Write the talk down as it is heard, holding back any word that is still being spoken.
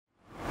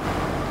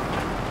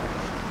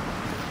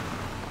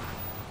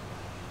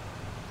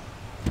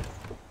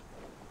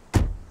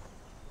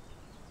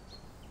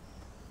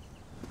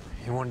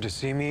You wanted to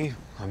see me?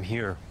 I'm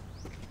here.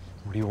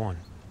 What do you want?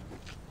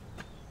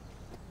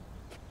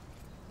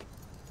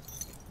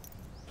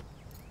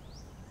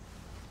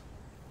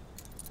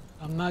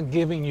 I'm not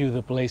giving you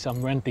the place,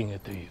 I'm renting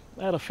it to you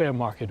at a fair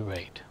market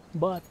rate.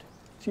 But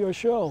it's your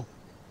show.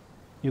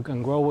 You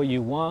can grow what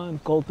you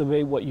want,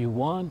 cultivate what you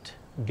want,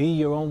 be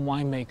your own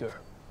winemaker.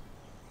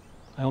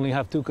 I only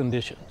have two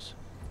conditions.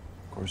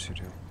 Of course you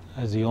do.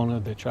 As the owner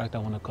of the tract, I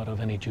want a cut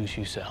of any juice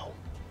you sell.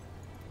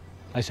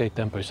 I say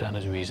 10%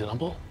 is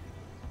reasonable.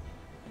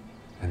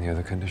 And the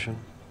other condition?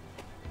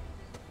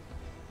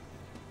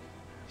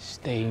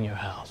 Stay in your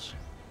house.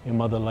 Your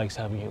mother likes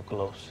having you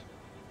close.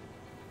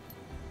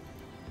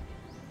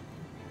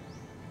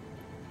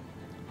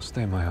 I'll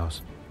stay in my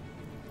house.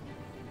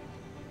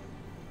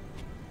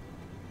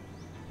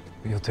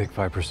 You'll take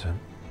 5%.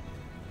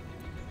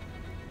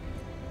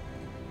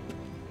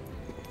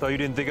 Thought you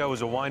didn't think I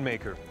was a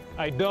winemaker.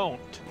 I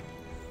don't.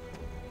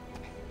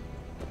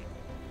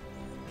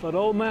 But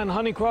old man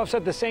Honeycroft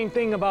said the same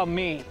thing about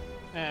me.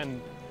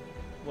 And,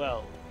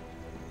 well,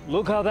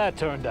 look how that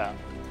turned out.